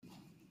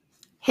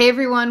Hey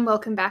everyone,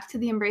 welcome back to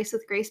the Embrace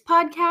with Grace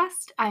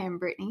podcast. I am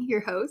Brittany,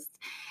 your host,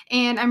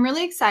 and I'm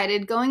really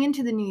excited. Going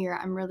into the new year,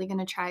 I'm really going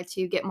to try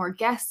to get more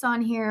guests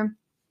on here,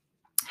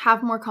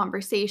 have more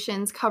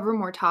conversations, cover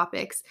more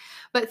topics.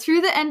 But through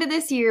the end of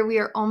this year, we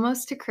are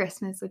almost to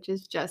Christmas, which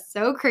is just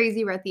so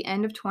crazy. We're at the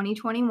end of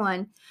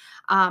 2021.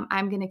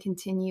 I'm going to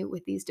continue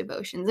with these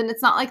devotions. And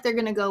it's not like they're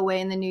going to go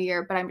away in the new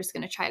year, but I'm just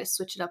going to try to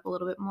switch it up a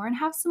little bit more and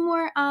have some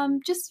more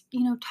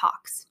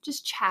talks,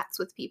 just chats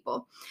with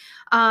people.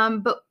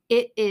 But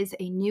it is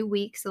a new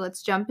week, so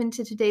let's jump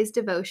into today's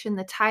devotion.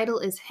 The title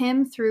is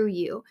Him Through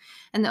You,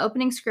 and the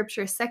opening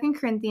scripture is 2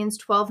 Corinthians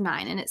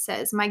 12:9, and it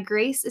says, "My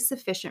grace is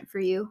sufficient for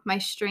you. My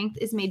strength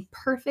is made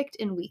perfect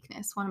in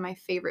weakness," one of my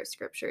favorite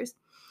scriptures.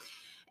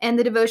 And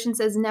the devotion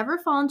says, "Never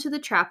fall into the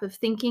trap of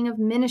thinking of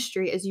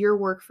ministry as your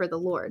work for the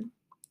Lord.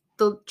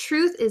 The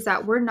truth is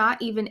that we're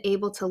not even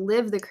able to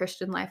live the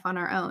Christian life on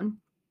our own.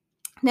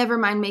 Never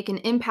mind make an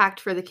impact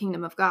for the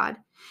kingdom of God.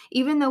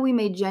 Even though we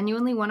may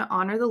genuinely want to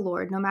honor the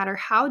Lord, no matter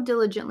how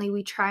diligently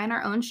we try in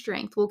our own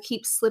strength, we'll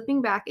keep slipping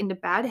back into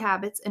bad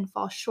habits and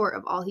fall short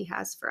of all He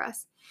has for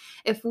us.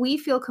 If we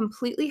feel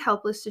completely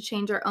helpless to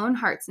change our own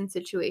hearts and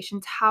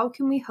situations, how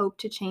can we hope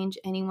to change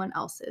anyone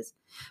else's?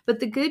 But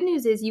the good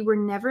news is you were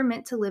never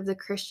meant to live the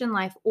Christian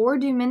life or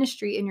do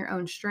ministry in your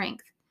own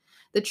strength.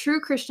 The true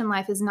Christian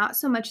life is not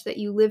so much that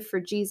you live for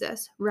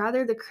Jesus.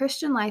 Rather, the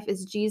Christian life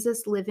is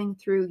Jesus living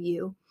through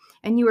you,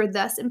 and you are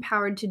thus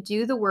empowered to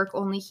do the work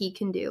only He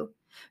can do.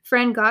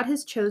 Friend, God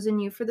has chosen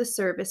you for the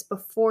service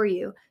before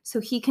you, so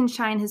He can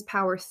shine His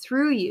power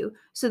through you,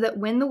 so that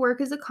when the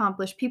work is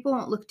accomplished, people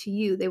won't look to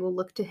you, they will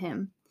look to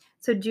Him.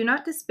 So do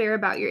not despair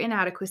about your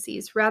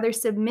inadequacies. Rather,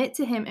 submit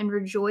to Him and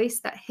rejoice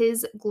that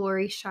His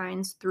glory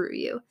shines through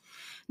you."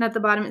 And at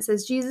the bottom it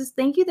says, "Jesus,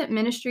 thank you that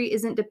ministry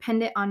isn't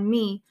dependent on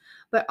me,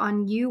 but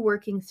on you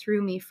working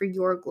through me for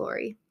your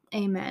glory.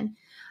 Amen."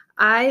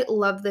 I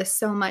love this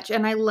so much.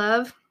 And I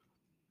love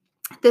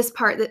this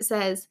part that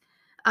says,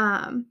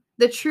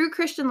 the true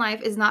Christian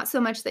life is not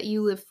so much that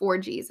you live for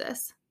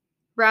Jesus.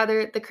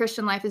 Rather, the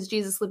Christian life is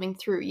Jesus living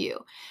through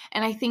you.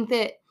 And I think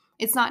that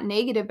it's not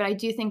negative, but I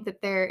do think that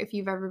if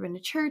you've ever been to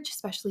church,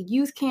 especially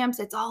youth camps,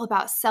 it's all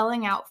about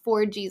selling out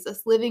for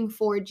Jesus, living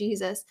for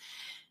Jesus.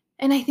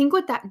 And I think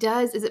what that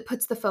does is it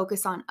puts the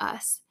focus on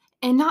us.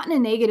 And not in a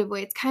negative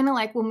way. It's kind of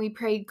like when we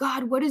pray,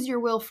 "God, what is your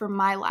will for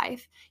my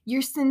life?"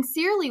 You're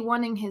sincerely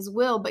wanting His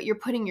will, but you're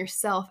putting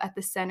yourself at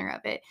the center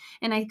of it.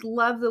 And I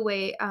love the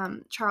way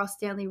Charles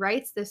Stanley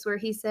writes this, where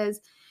he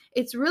says,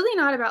 it's really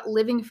not about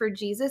living for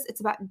Jesus. It's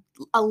about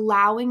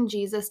allowing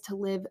Jesus to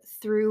live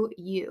through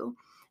you.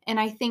 And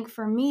I think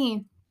for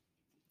me,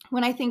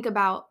 when I think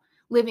about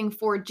living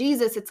for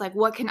Jesus, it's like,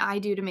 what can I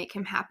do to make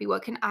Him happy?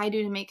 What can I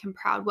do to make Him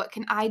proud? What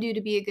can I do to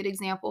be a good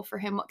example for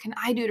Him? What can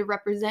I do to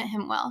represent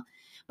Him well?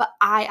 But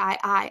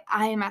I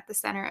am at the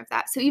center of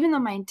that. So even though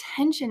my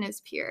intention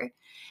is pure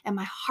and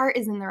my heart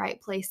is in the right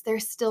place,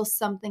 there's still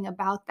something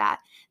about that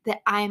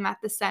I am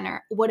at the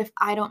center. What if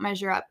I don't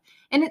measure up?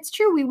 And it's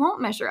true, we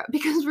won't measure up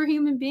because we're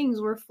human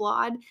beings. We're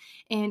flawed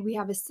and we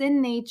have a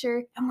sin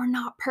nature and we're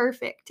not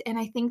perfect. And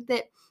I think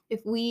that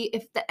if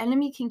the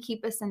enemy can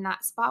keep us in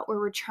that spot where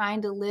we're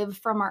trying to live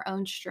from our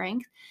own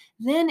strength,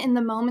 then in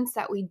the moments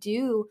that we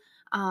do,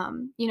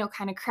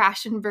 kind of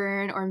crash and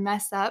burn or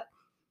mess up,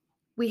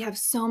 we have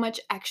so much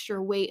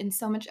extra weight and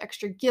so much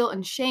extra guilt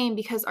and shame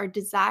because our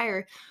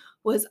desire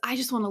was, "I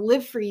just want to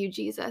live for you,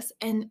 Jesus."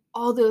 And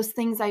all those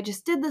things I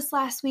just did this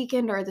last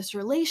weekend or this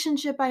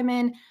relationship I'm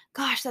in,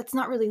 gosh, that's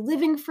not really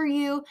living for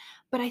you.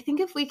 But I think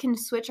if we can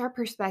switch our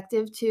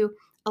perspective to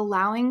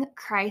allowing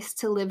Christ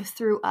to live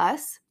through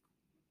us,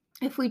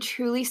 if we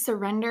truly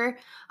surrender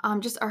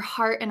just our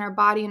heart and our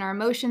body and our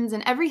emotions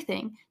and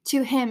everything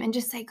to Him and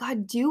just say,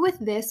 "God, do with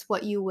this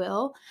what you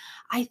will,"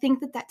 I think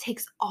that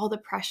takes all the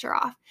pressure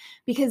off,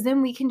 because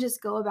then we can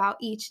just go about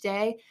each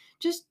day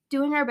just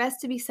doing our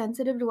best to be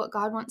sensitive to what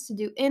God wants to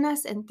do in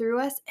us and through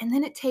us. And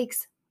then it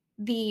takes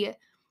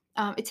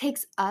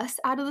us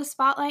out of the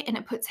spotlight and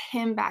it puts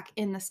Him back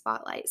in the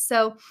spotlight.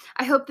 So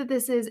I hope that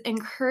this is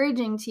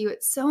encouraging to you.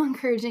 It's so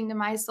encouraging to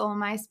my soul and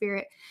my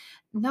spirit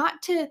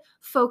not to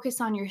focus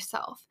on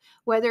yourself,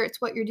 whether it's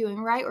what you're doing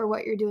right or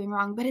what you're doing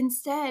wrong, but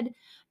instead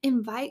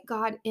invite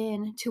God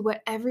in to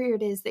whatever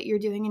it is that you're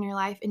doing in your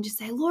life and just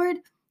say,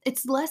 "Lord,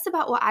 it's less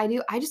about what I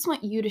do. I just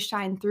want you to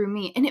shine through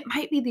me." And it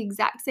might be the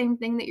exact same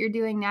thing that you're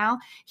doing now.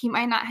 He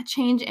might not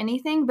change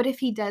anything, but if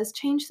He does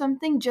change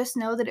something, just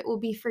know that it will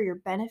be for your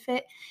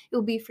benefit. It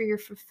will be for your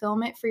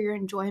fulfillment, for your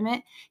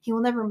enjoyment. He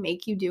will never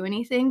make you do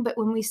anything. But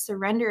when we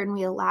surrender and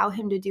we allow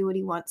Him to do what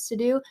He wants to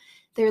do,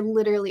 there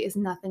literally is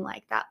nothing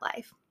like that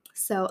life.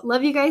 So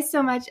love you guys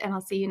so much, and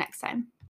I'll see you next time.